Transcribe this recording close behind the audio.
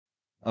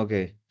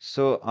Okay,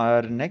 so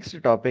our next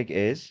topic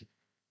is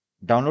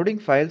downloading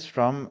files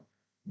from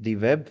the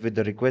web with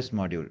the request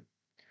module.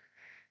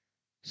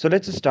 So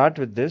let's start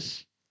with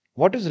this.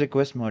 What is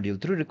request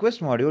module? Through request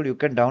module, you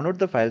can download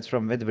the files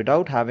from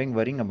without having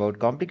worrying about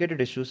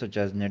complicated issues such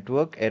as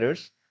network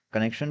errors,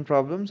 connection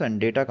problems, and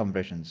data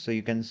compressions. So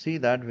you can see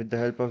that with the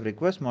help of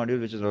request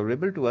module, which is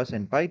available to us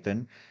in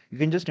Python, you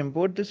can just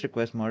import this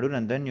request module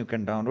and then you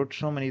can download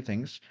so many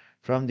things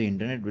from the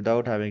internet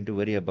without having to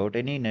worry about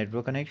any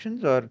network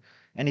connections or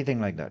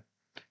anything like that.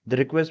 The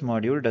request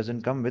module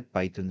doesn't come with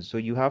Python, so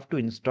you have to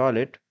install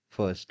it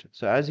first.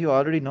 So as you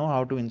already know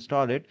how to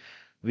install it,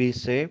 we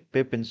say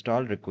pip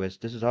install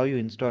request. This is how you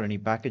install any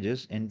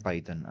packages in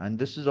Python, and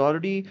this has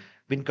already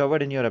been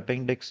covered in your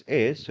appendix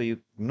A, so you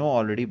know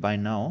already by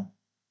now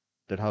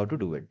that how to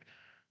do it.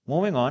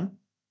 Moving on,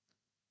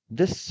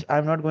 this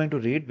I'm not going to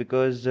read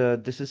because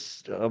this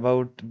is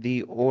about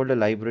the old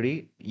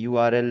library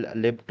URL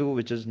lib2,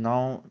 which is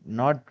now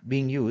not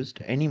being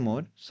used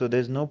anymore. So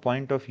there's no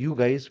point of you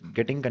guys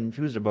getting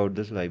confused about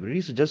this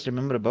library. So just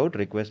remember about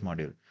request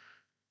module.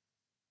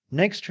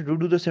 Next, to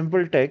do the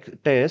simple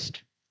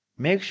test,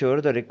 make sure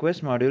the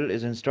request module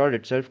is installed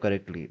itself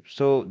correctly.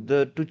 So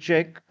to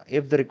check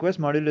if the request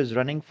module is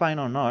running fine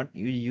or not,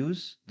 you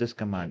use this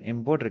command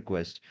import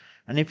request.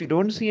 And if you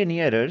don't see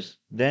any errors,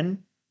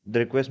 then the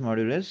request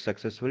module is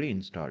successfully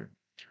installed.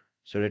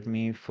 So let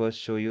me first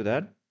show you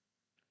that.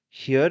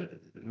 Here,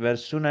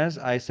 as soon as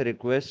I say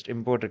request,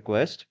 import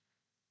request,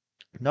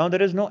 now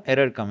there is no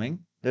error coming.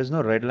 There's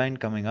no red line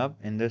coming up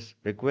in this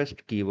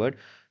request keyword.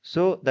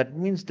 So that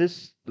means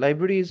this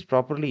library is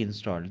properly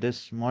installed.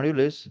 This module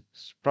is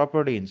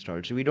properly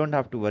installed. So we don't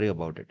have to worry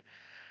about it.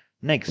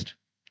 Next,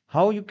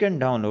 how you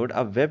can download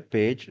a web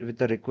page with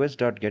the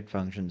request.get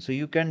function. So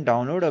you can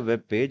download a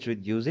web page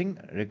with using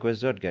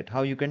request.get.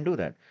 How you can do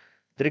that?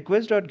 The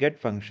request.get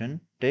function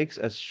takes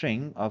a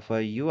string of a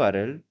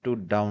URL to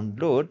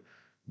download.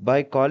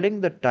 By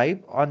calling the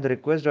type on the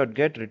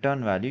request.get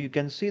return value, you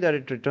can see that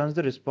it returns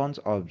the response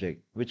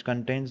object, which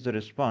contains the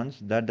response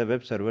that the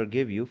web server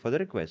gave you for the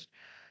request.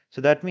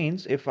 So that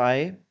means if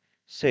I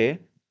say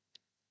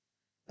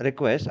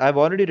request, I've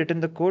already written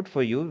the code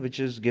for you, which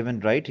is given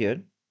right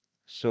here.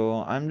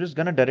 So I'm just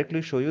gonna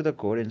directly show you the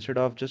code instead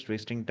of just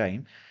wasting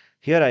time.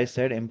 Here I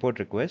said import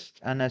request,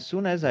 and as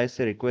soon as I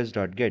say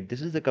request.get,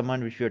 this is the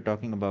command which we are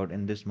talking about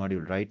in this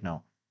module right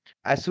now.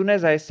 As soon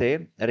as I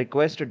say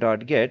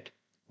request.get,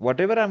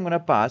 whatever I'm going to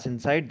pass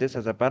inside this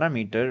as a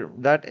parameter,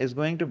 that is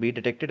going to be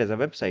detected as a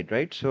website,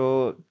 right?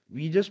 So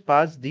we just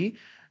pass the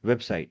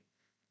website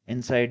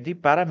inside the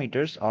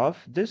parameters of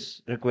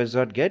this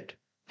request.get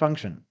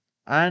function.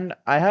 And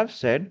I have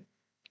said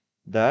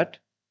that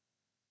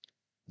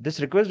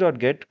this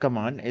request.get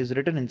command is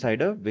written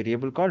inside a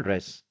variable called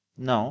res.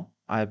 Now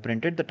I have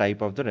printed the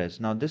type of the res.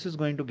 Now this is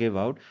going to give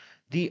out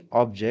the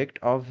object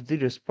of the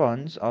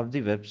response of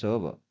the web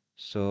server.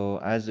 So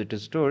as it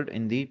is told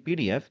in the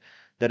PDF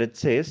that it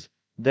says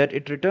that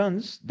it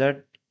returns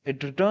the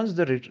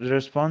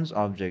response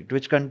object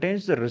which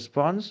contains the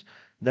response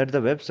that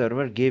the web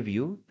server gave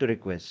you to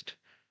request.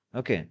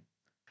 Okay.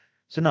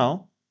 So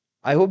now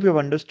I hope you have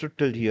understood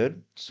till here.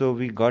 So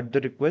we got the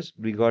request,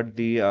 we got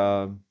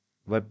the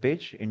web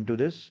page into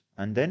this,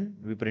 and then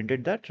we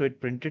printed that. So it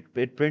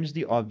prints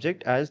the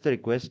object as the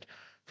request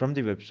from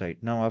the website.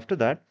 Now after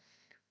that,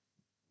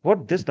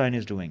 what this line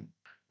is doing,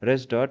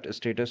 res dot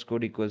status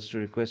code equals to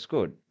request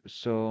code.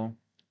 So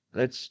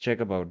let's check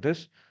about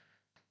this.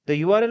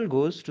 The URL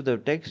goes to the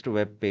text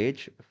web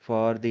page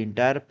for the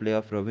entire play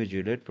of Romeo and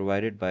Juliet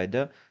provided by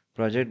the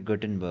Project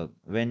Gutenberg.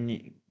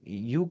 When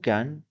you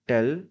can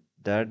tell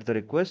that the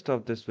request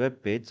of this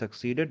web page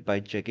succeeded by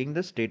checking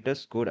the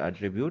status code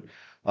attribute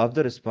of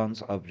the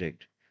response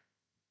object.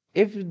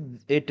 If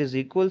it is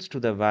equals to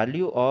the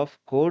value of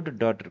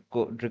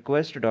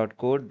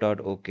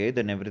code.request.code.ok,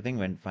 then everything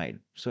went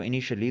fine. So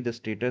initially the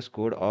status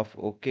code of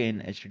OK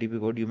in HTTP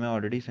code, you may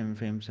already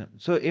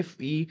so if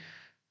we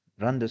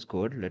run this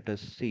code, let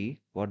us see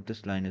what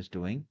this line is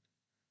doing.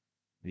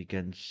 We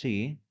can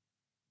see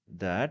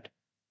that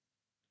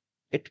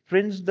it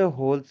prints the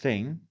whole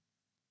thing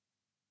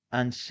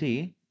and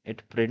see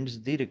it prints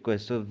the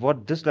request. So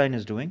what this line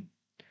is doing,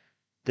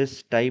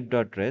 this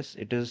type.res,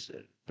 it is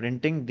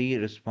printing the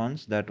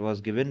response that was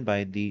given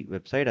by the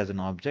website as an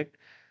object.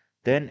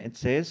 Then it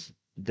says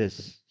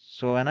this.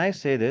 So when I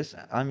say this,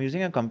 I'm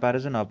using a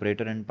comparison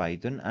operator in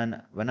Python,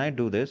 and when I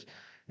do this,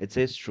 it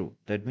says true.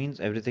 That means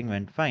everything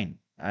went fine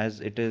as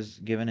it is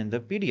given in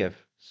the PDF.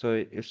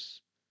 So if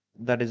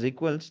that is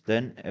equals,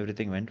 then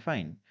everything went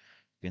fine.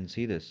 You can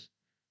see this.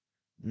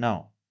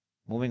 Now,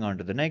 moving on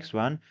to the next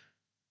one,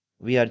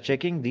 we are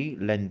checking the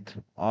length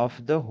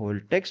of the whole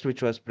text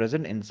which was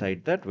present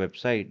inside that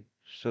website.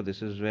 So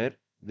this is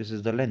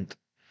the length.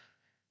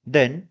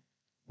 Then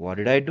what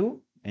did I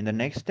do? In the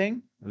next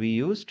thing, we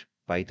used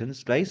Python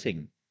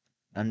slicing.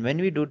 And when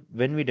we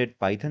did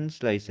Python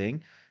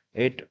slicing,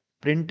 it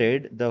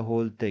printed the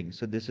whole thing.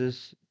 So this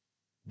is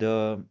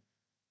the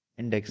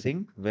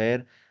indexing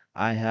where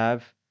I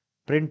have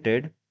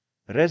printed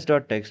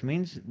Res.text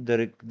means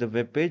the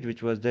web page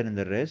which was there in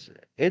the res,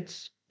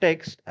 it's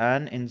text,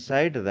 and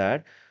inside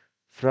that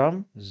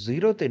from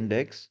 0th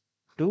index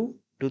to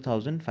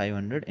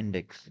 2500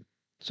 index.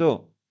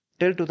 So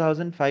till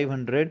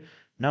 2500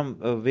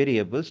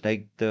 variables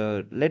like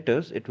the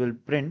letters, it will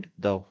print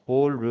the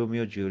whole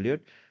Romeo Juliet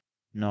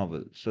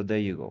novel. So there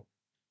you go.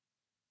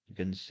 You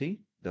can see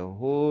the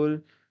whole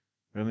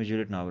Romeo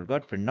Juliet novel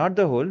got printed. Not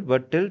the whole,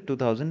 but till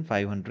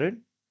 2500.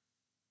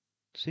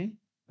 See,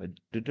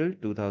 till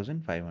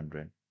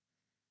 2500.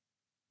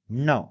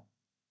 Now,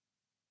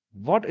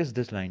 what is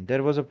this line?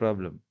 There was a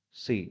problem.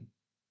 See,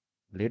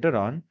 later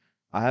on,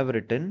 I have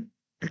written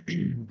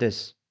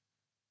this.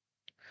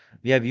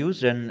 We have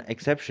used an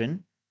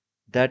exception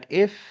that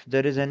if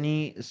there is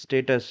any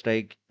status,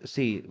 like,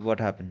 see what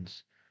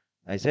happens.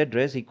 I said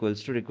res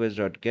equals to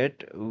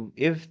request.get.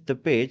 If the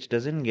page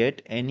doesn't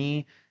get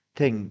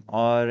anything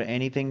or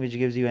anything which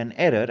gives you an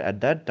error,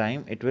 at that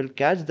time it will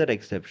catch that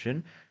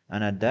exception,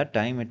 and at that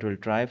time it will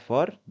try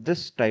for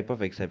this type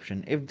of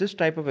exception. If this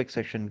type of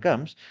exception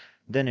comes,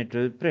 then it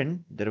will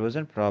print there was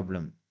a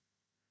problem.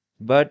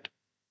 But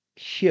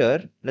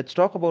here, let's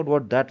talk about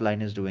what that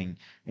line is doing.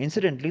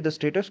 Incidentally, the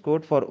status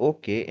code for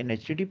OK in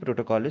HTTP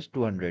protocol is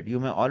 200. You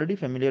may already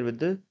familiar with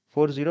the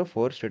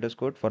 404 status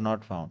code for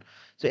not found.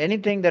 So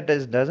anything that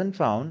is doesn't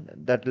found,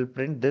 that will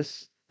print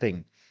this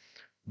thing.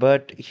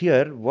 But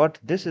here, what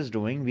this is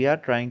doing, we are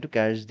trying to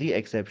catch the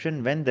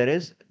exception when there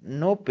is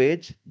no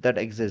page that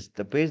exists,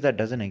 the page that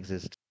doesn't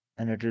exist,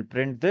 and it will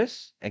print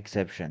this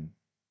exception.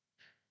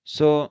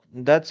 So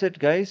that's it,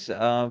 guys,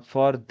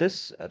 for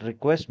this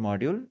request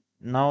module.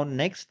 Now,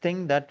 next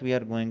thing that we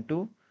are going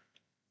to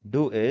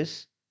do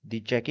is the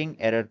checking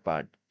error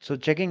part. So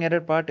checking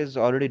error part is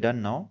already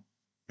done now.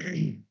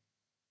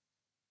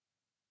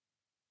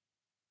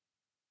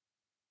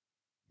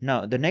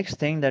 Now, the next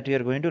thing that we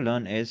are going to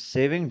learn is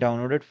saving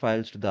downloaded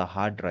files to the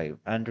hard drive.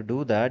 And to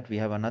do that, we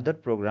have another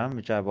program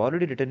which I've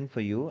already written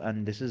for you,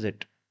 and this is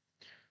it.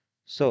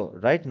 So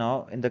right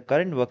now in the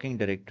current working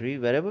directory,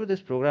 wherever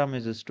this program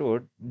is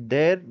stored,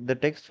 there the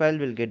text file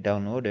will get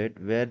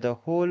downloaded where the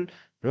whole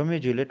Romeo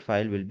Juliet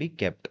file will be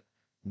kept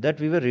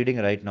that we were reading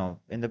right now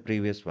in the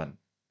previous one.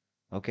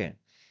 Okay.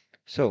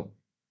 So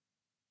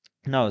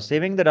now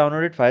saving the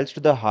downloaded files to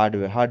the hard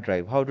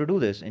drive. How to do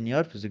this in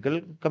your physical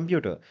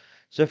computer?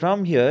 So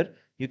from here,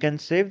 you can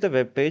save the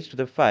web page to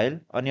the file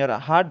on your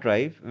hard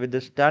drive with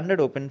the standard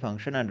open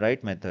function and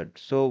write method.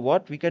 So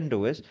what we can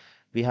do is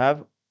we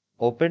have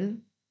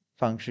open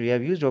function, we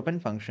have used open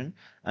function,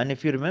 and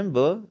if you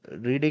remember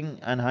reading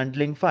and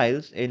handling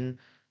files in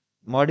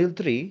module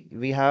 3,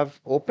 we have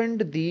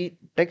opened the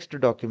text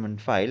document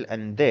file,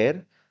 and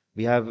there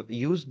we have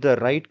used the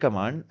write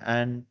command,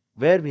 and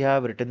where we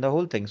have written the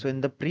whole thing. So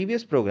in the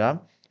previous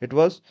program, it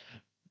was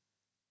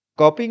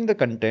copying the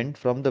content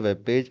from the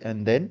web page,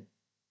 and then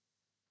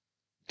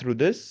through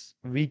this,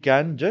 we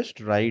can just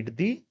write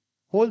the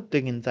whole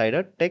thing inside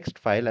a text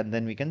file, and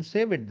then we can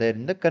save it there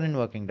in the current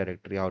working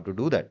directory. How to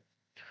do that?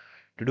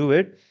 To do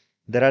it,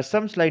 there are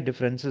some slight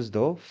differences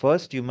though.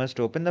 First, you must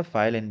open the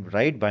file in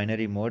write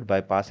binary mode by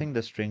passing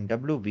the string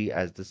wv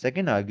as the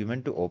second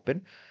argument to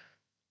open.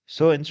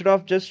 So instead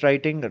of just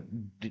writing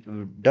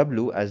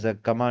w as a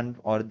command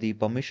or the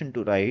permission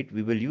to write,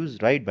 we will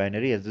use write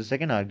binary as the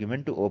second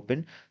argument to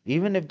open,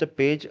 even if the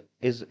page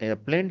is a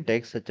plain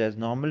text such as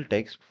normal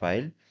text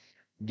file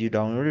you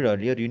downloaded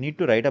earlier. You need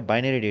to write a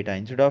binary data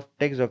instead of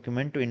text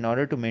document in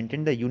order to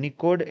maintain the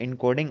Unicode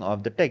encoding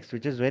of the text,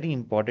 which is very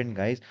important,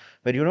 guys,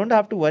 where you don't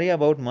have to worry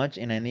about much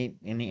in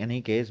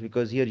any case,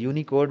 because here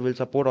Unicode will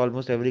support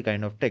almost every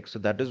kind of text. So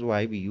that is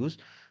why we use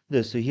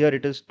this. So here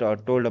it is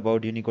told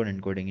about Unicode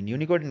encoding. And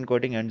Unicode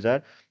encoding ends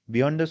are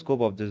beyond the scope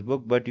of this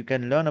book, but you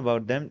can learn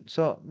about them.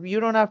 So you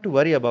don't have to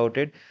worry about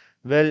it.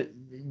 Well,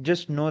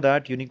 just know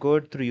that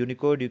through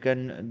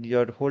Unicode,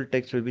 your whole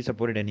text will be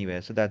supported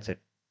anywhere. So that's it.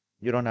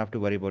 You don't have to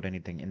worry about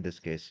anything in this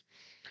case.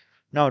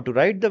 Now, to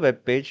write the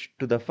web page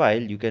to the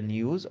file, you can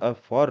use a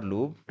for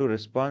loop to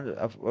respond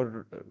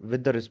or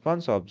with the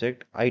response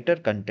object iter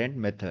content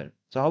method.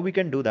 So how we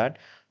can do that?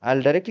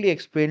 I'll directly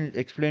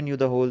explain you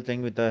the whole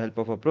thing with the help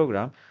of a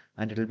program,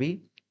 and it will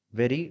be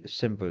very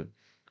simple.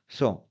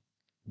 So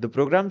the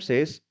program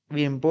says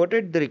we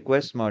imported the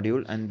request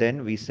module, and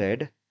then we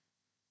said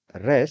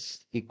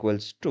res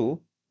equals to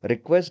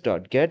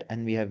request.get,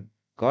 and we have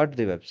got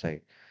the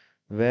website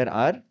where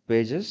our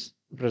page is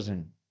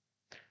present.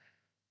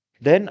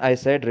 Then I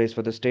said raise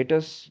for the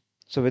status.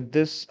 So with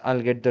this,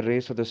 I'll get the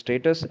raise for the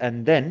status,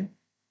 and then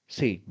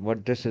see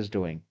what this is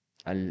doing.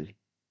 I'll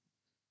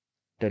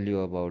tell you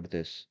about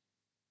this.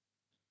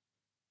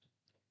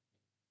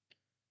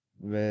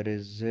 Where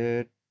is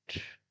it?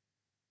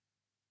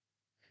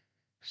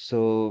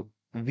 So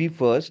we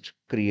first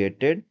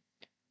created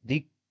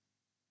the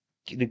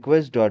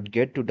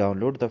request.get to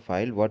download the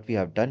file. What we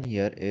have done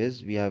here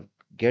is we have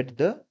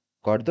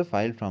got the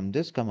file from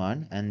this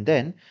command, and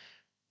then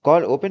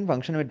call open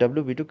function with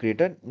wb to create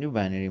a new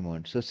binary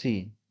mode. So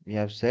see, we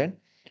have said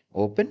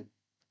open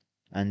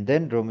and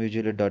then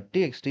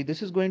romeojuliet.txt.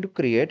 This is going to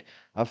create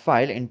a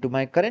file into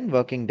my current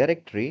working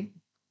directory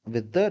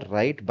with the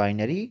write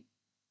binary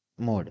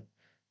mode,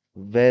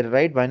 where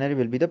write binary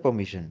will be the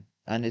permission.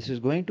 And this is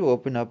going to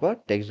open up a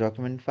text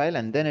document file,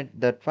 and then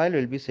that file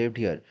will be saved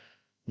here.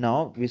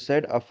 Now we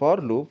said a for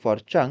loop for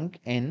chunk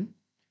in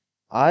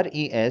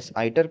res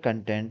iter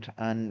content,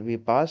 and we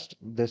passed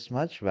this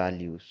much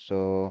value.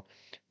 So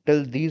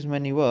till these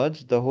many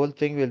words, the whole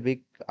thing will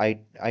be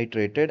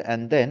iterated,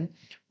 and then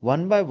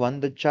one by one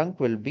the chunk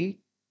will be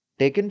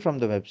taken from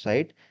the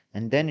website,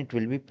 and then it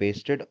will be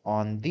pasted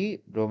on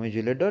the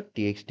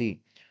romeojuliet.txt.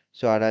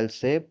 So I'll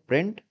say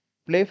print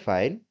play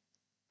file,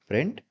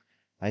 print,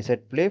 I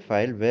said play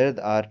file where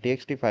our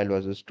txt file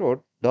was stored,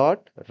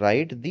 dot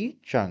write the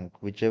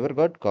chunk whichever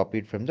got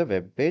copied from the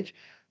web page,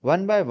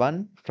 one by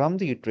one from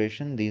the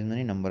iteration these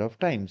many number of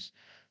times.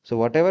 So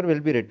whatever will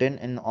be written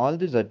in all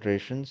these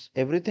iterations,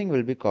 everything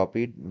will be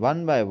copied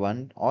one by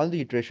one, all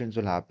the iterations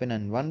will happen,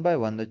 and one by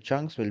one the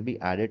chunks will be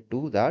added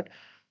to that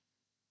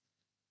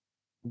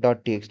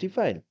 .txt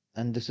file.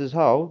 And this is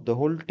how the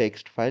whole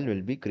text file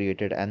will be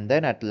created, and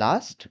then at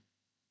last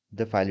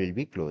the file will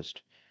be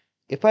closed.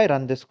 If I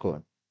run this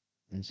code,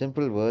 in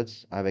simple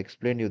words, I've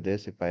explained you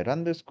this. If I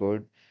run this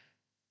code,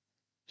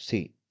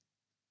 see.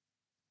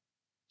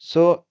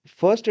 So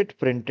first it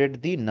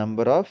printed the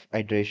number of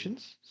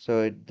iterations.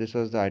 So this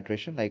was the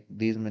iteration, like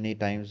these many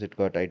times it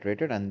got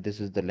iterated, and this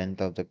is the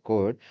length of the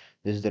code.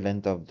 This is the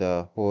length of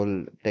the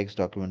whole text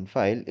document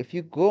file. If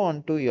you go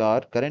on to your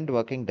current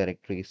working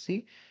directory,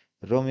 see,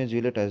 Romeo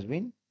Juliet has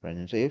been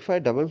present. So if I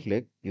double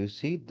click, you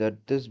see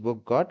that this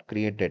book got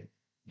created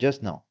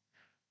just now.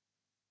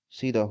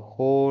 See, the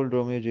whole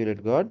Romeo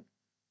Juliet got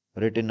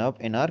written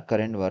up in our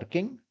current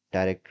working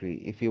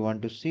directory. If you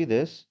want to see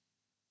this,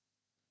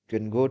 you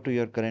can go to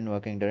your current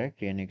working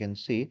directory, and you can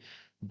see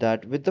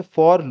that with the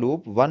for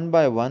loop, one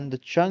by one the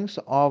chunks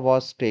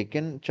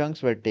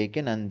were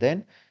taken, and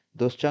then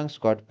those chunks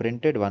got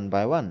printed one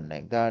by one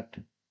like that.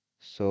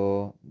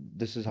 So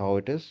this is how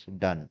it is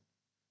done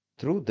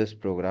through this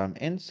program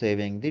in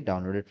saving the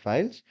downloaded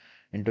files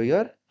into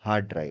your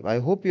hard drive. I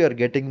hope you are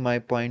getting my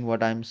point,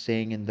 what I'm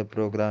saying in the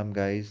program,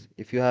 guys.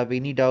 If you have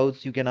any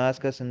doubts, you can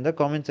ask us in the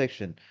comment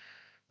section.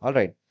 All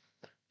right.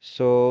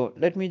 So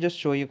let me just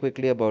show you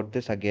quickly about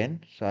this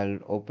again. So I'll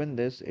open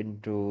this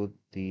into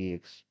the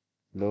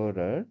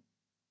Explorer.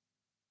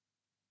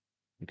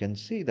 You can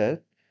see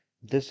that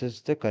this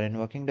is the current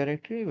working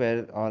directory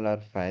where all our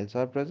files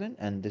are present,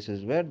 and this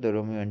is where the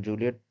Romeo and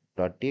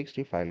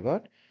Juliet.txt file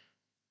got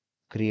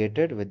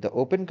created with the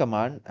open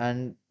command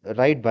and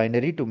write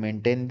binary to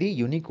maintain the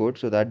Unicode,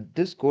 so that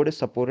this code is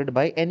supported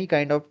by any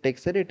kind of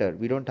text editor.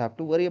 We don't have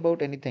to worry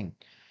about anything.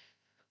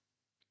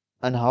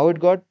 And how it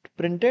got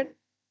printed?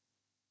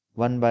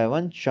 One by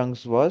one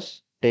chunks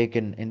was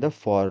taken in the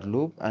for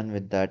loop, and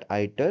with that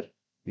iter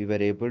we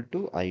were able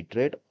to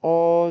iterate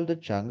all the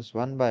chunks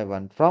one by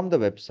one from the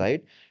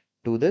website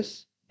to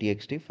this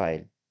txt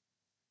file.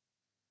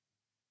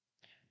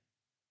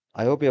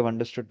 I hope you have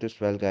understood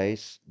this well,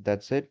 guys.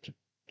 That's it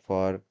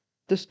for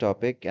this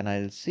topic, and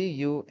I'll see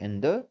you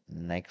in the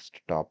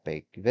next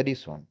topic very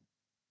soon.